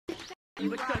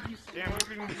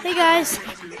Hey guys.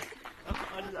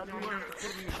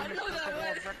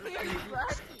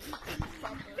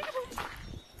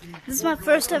 This is my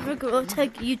first ever Grow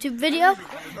Tech YouTube video,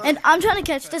 and I'm trying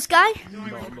to catch this guy.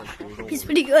 He's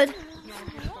pretty good.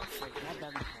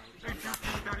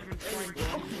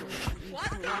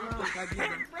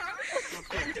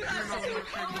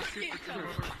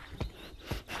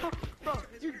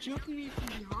 You're joking me from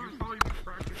behind.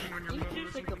 You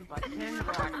just like a button.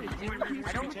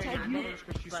 I don't tag you,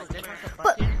 but there's like a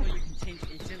button where you can change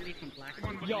instantly from black to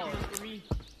white. Yo, for me.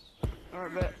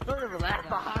 Alright, but don't ever laugh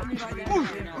behind me like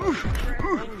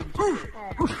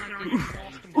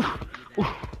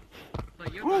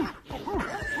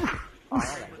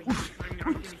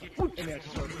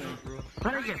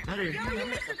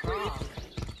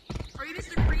Are you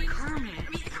Mr. Green? Kermit.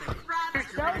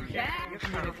 So bad.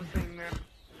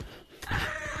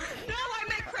 No, I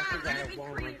meant crabs. I didn't mean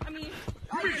cream. I mean,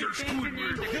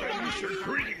 Mr.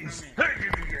 Greens.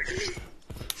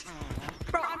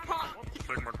 Bro, I'm caught.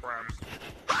 Take my crabs.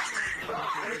 Oh,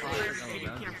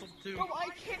 I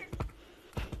can't.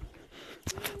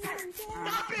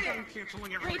 Stop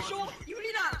it! Rachel, you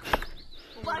need a...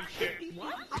 Black TV.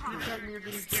 What? You're telling me you're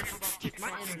getting canceled off my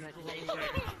internet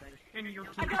today. And you're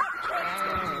I got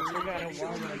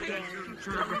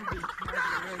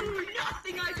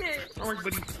nothing I did! alright,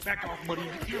 buddy. Back off, buddy.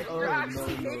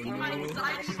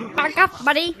 Back up,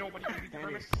 buddy.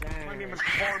 My name is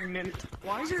Carmen.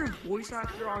 Why is your voice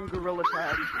actor on Gorilla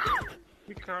Tag?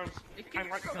 Because I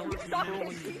like telling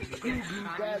you.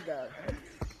 Gaga.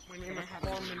 My name is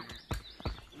Carmen.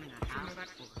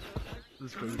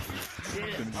 This crazy.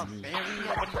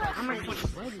 I'm not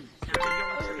fucking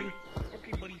ready.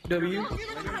 Okay, buddy. W.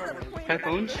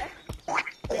 Headphones.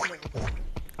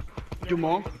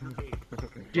 Jamal.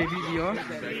 JVVR.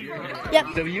 Yep.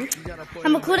 W.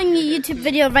 I'm recording a YouTube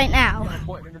video right now.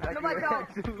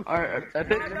 Alright, I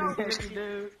think.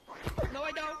 No,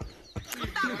 I don't.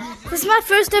 This is my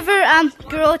first ever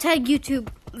Grow Tech YouTube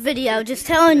video. Just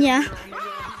telling ya.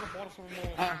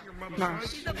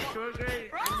 Nice.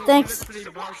 Thanks. That's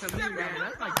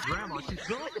like grandma. She's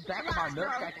still like the back of my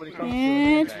nutsack when it comes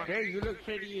And to Hey, you look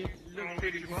pretty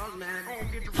well, man. Oh,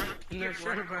 get the No,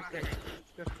 shut up about that.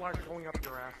 There's flies going up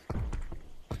your ass.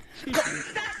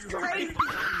 That's crazy!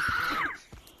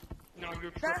 No,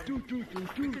 you're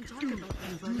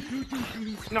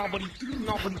No, buddy.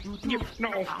 No, buddy.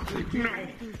 No. No.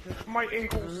 My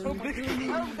ankle's so big.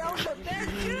 Oh, that was the best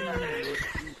dude!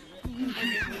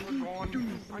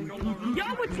 Yo,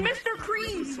 it's Mr.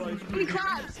 Creams! I mean,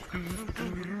 crabs!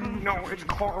 No, it's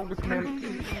Carl with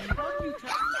men.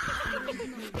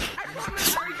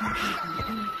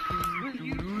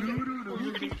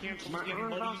 You're getting canceled again,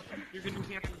 buddy. You're getting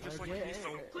canceled just like me,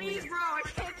 so... Please, bro, I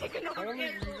can't take another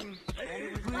cancel.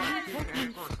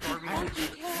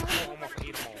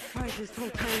 Why is this so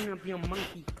tiny to be a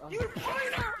monkey? You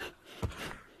pointer!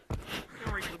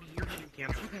 Alright, buddy, you're getting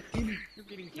canceled. You're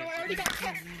getting No, I canceled. already got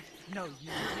canceled. No,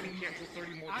 you're getting canceled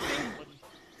 30 more times, buddy.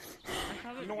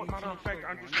 You know what, matter of fact,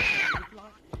 I'm just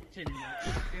You're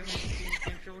getting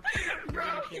canceled.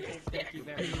 Thank you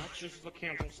very much. This is a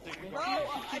cancel stick. Bro,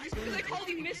 just because I called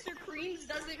you Mr. Creams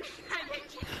doesn't mean I get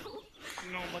canceled.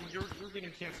 No, buddy, you're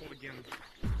getting canceled again.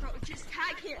 Bro, just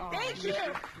tag him. Thank you!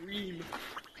 Cream.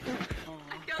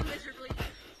 I failed miserably.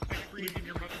 I creamed in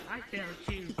your mother. I failed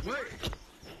too. What?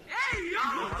 Hey,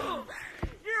 yo!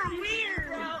 You're weird,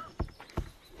 bro!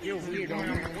 You're weird.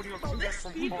 What do you Bro, expect this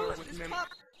from speed Carl boost with is men? tough.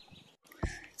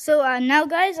 so now,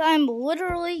 guys, I'm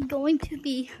literally going to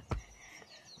be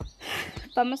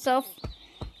by myself.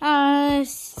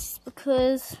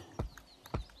 Because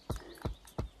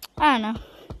I don't know.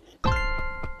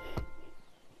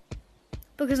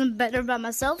 Because I'm better by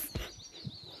myself.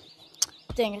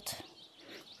 Dang it.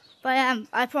 But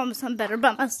I promise I'm better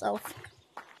by myself.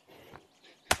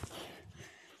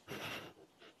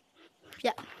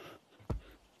 Yeah.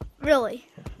 Really.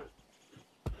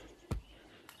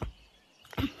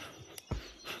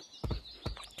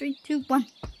 Three, two, one.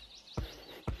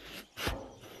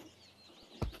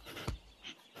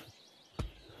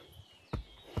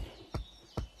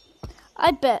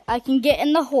 I bet I can get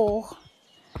in the hole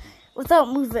without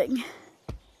moving.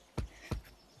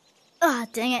 Ah,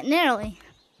 dang it, nearly.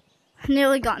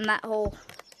 Nearly got in that hole.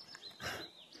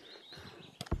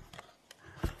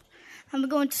 I'm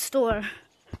going to store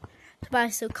to buy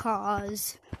some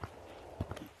cars.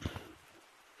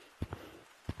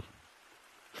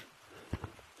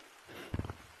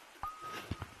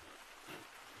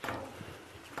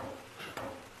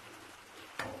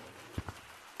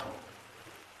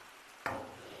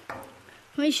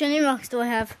 How many shiny rocks do I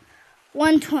have?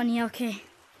 120, okay.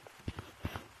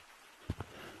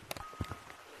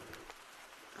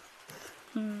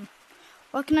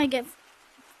 What can I get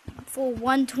for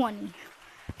 120?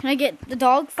 Can I get the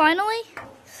dog finally?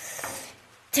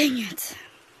 Dang it.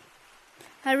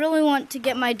 I really want to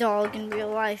get my dog in real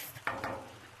life.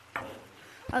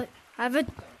 I have a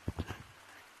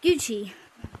Gucci.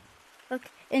 Look,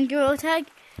 in Gorilla Tag,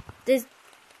 there's...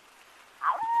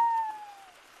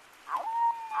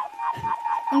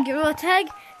 In Gorilla Tag,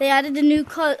 they added a new,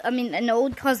 an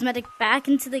old cosmetic back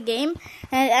into the game,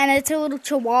 and it's a little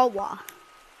chihuahua.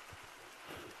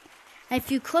 And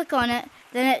if you click on it,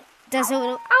 then it does a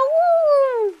little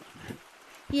ow!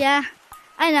 Yeah,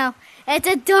 I know. It's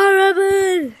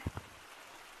adorable!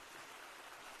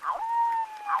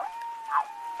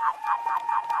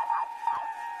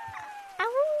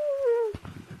 Ow!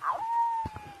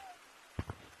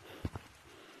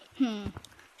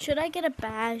 Should I get a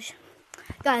badge?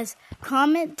 Guys,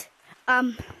 comment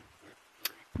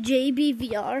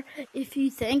JBVR if you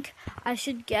think I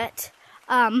should get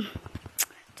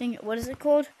dang it, what is it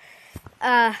called?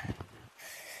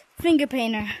 Finger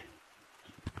painter.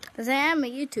 Because I am a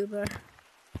YouTuber.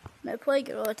 And I play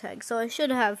Gorilla Tag, so I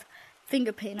should have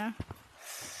finger painter.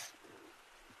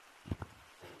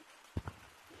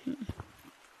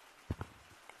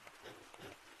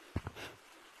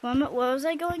 Where was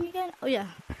I going again? Oh yeah,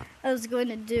 I was going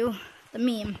to do the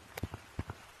meme.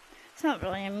 It's not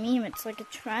really a meme, it's like a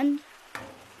trend.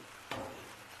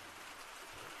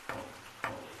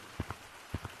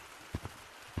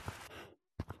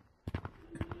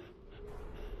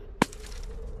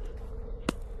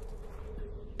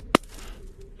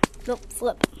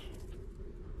 Flip.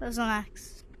 That was an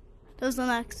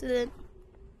accident.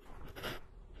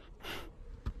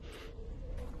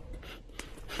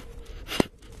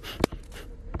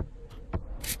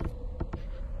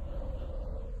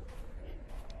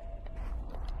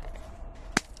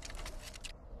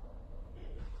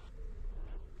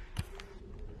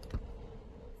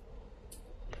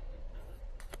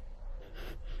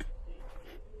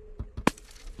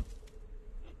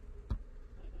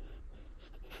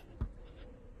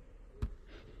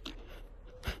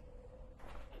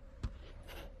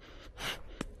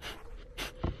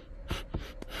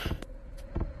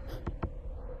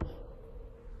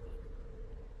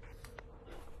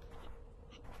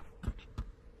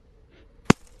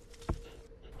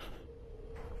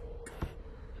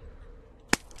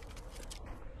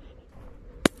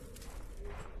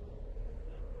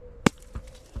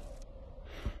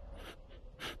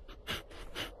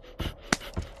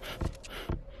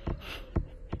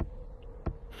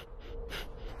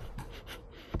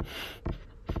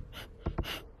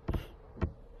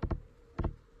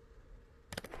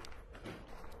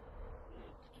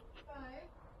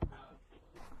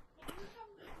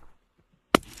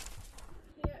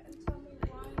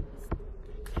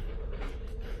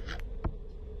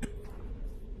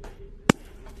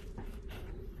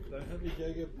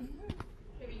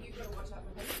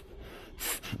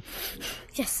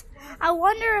 Yes. I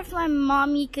wonder if my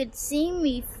mommy could see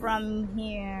me from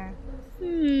here.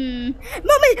 Mommy!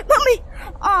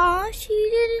 Aw, she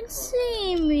didn't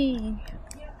see me.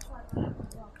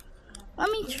 Let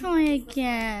me try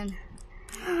again.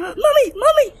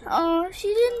 Mommy! Aw, she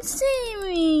didn't see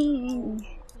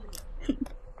me.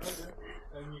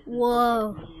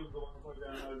 Whoa.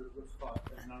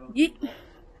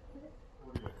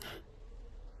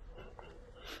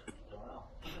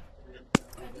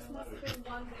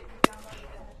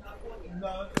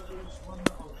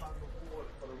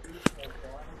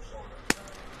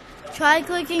 Try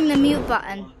clicking the mute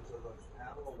button.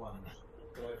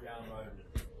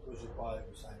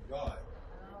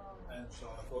 And so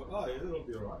I thought, oh, yeah, it'll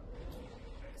be alright.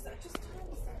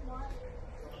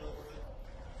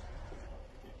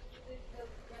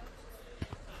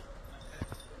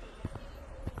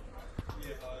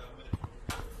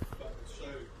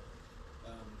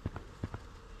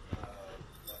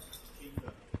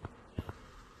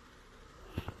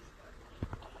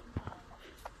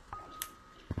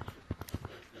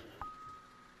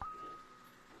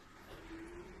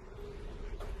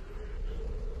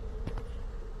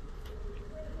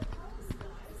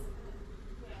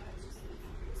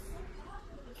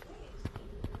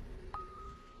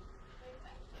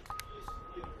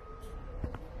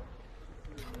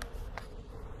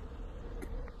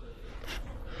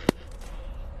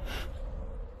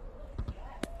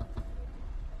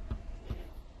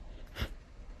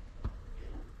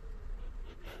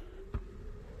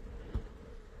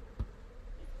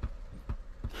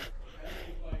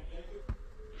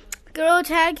 Gorilla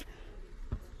Tag.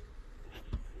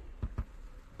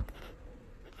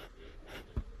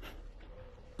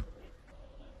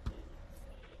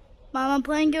 Mom, I'm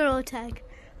playing Gorilla Tag.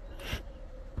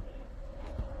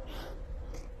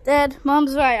 Dad,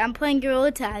 Mom's right. I'm playing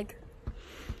Gorilla Tag.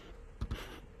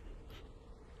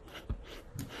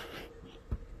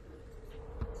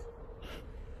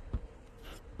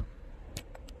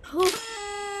 Whew.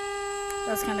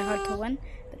 That was kind of hard to win,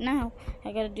 but now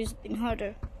I gotta do something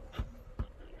harder.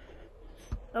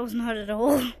 That wasn't hard at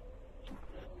all.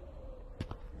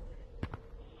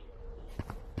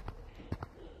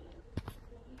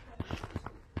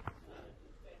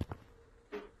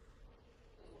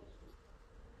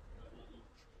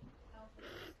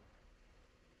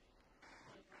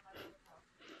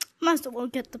 Must as well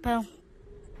get the bell.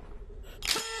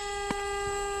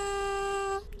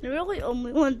 I really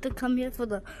only wanted to come here for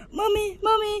the mommy,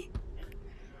 mommy.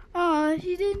 Aw,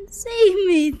 she didn't save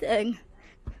me thing.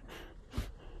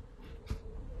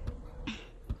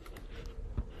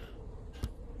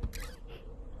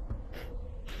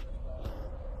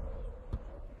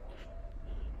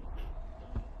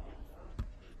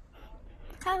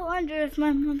 I wonder if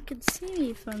my mom could see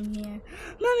me from here.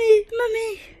 Mommy,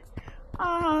 mommy.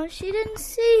 Aw, she didn't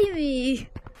see me.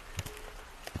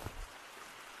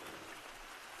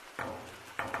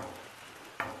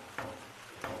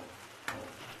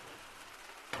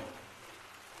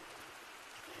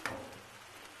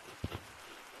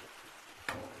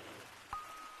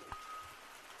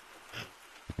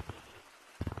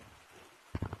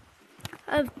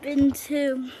 I've been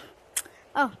to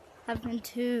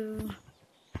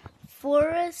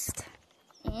forest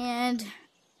and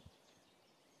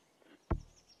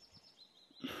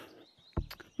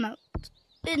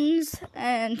mountains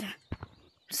and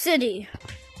city.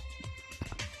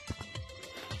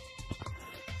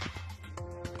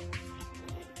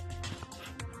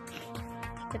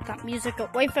 Get that music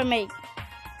away from me.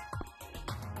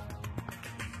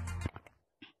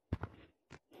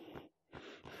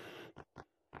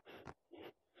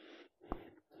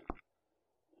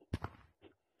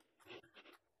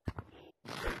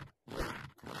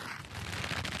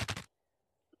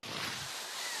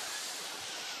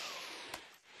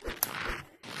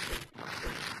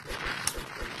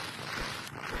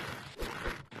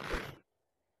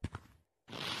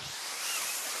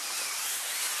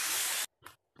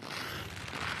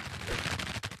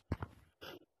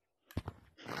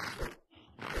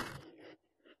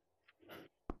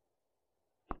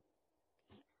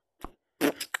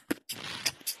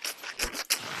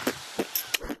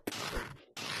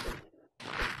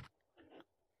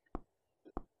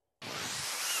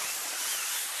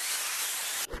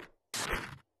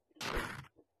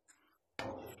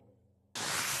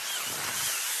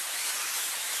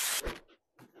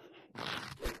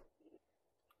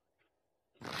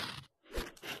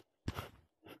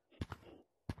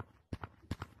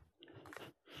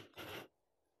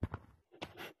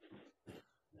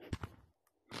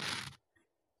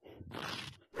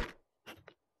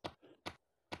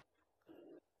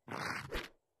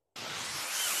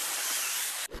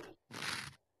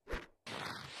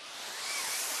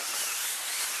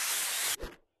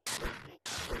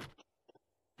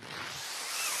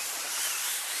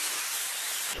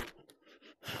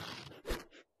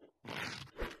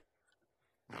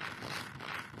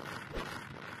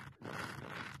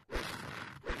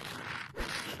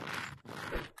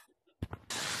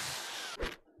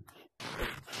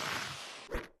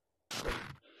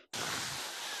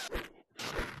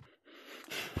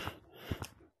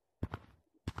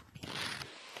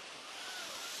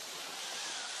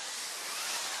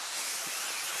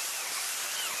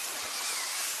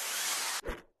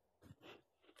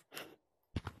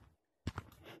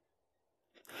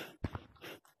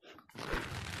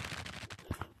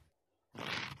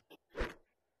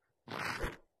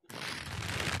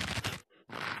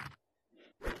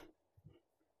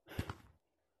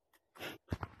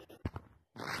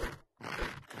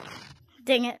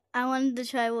 Dang it, I wanted to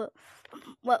try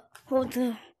what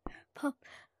the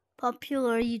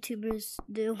popular YouTubers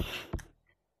do.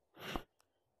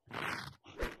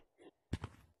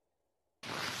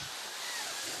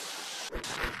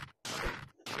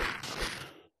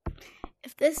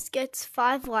 If this gets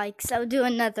 5 likes, I'll do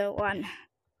another one.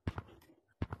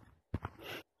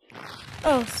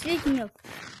 Oh, speaking of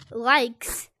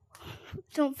likes,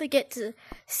 don't forget to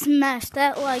smash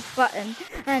that like button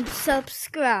and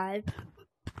subscribe.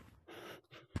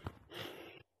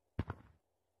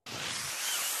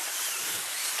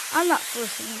 I'm not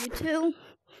forcing you to.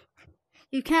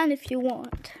 You can if you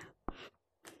want.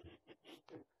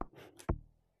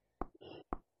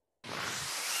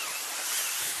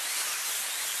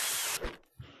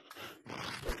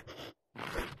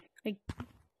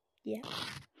 Yeah.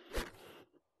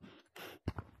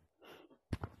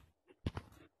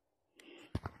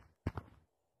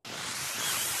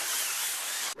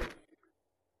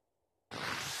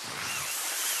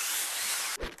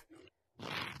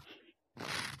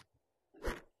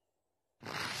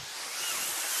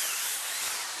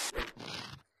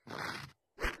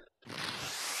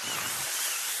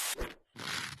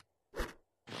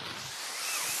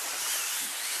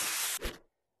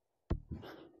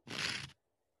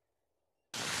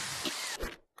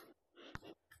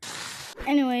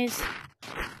 Anyways,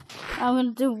 I'm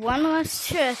gonna do one last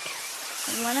trick.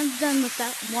 And when I'm done with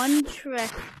that one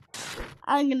trick,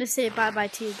 I'm gonna say bye-bye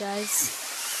to you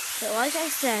guys. But like I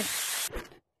said,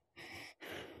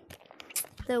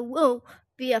 there will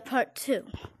be a part 2.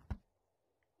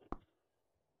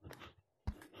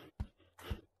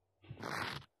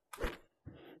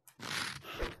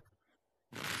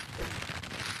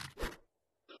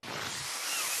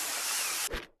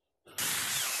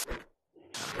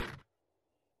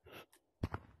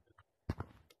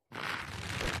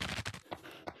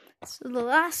 So the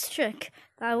last trick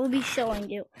that I will be showing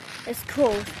you is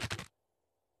called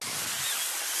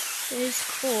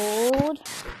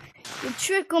the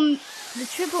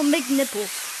triple McNipple.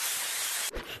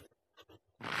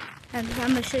 And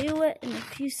I'm gonna show you it in a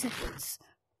few seconds.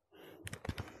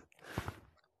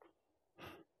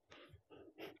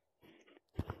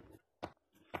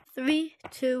 Three,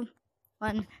 2,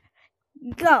 1,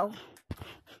 go.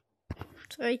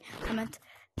 Sorry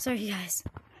guys.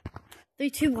 3,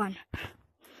 2, 1.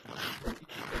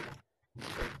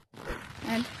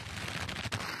 And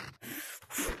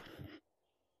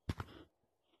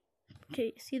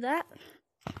okay, see that?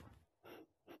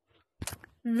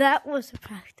 That was a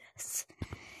practice.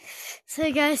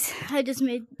 So guys, I just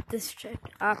made this trick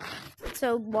up.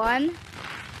 So 1,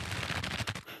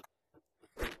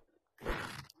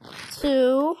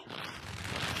 2,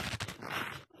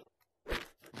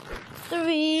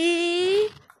 3.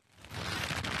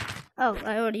 Oh,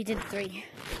 I already did 3.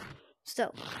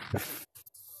 So.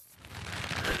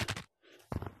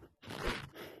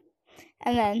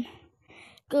 And then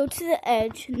go to the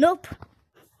edge. Nope.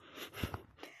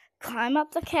 Climb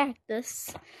up the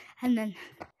cactus. And then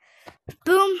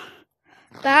boom.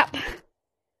 Bap.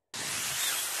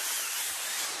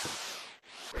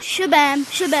 Shabam.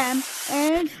 Shabam.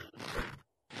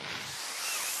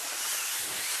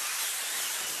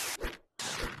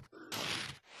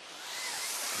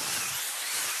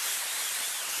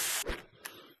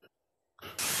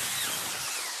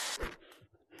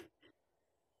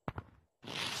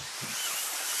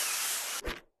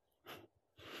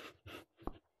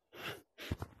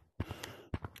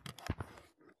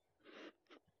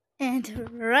 And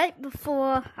right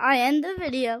before I end the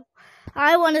video,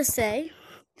 I want to say,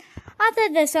 I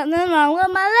think there's something wrong with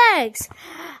my legs.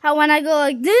 And when I go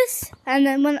like this, and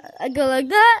then when I go like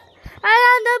that, I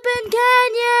end up in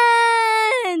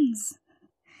canyons.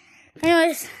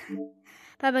 Anyways,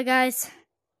 bye-bye guys.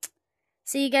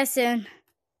 See you guys soon.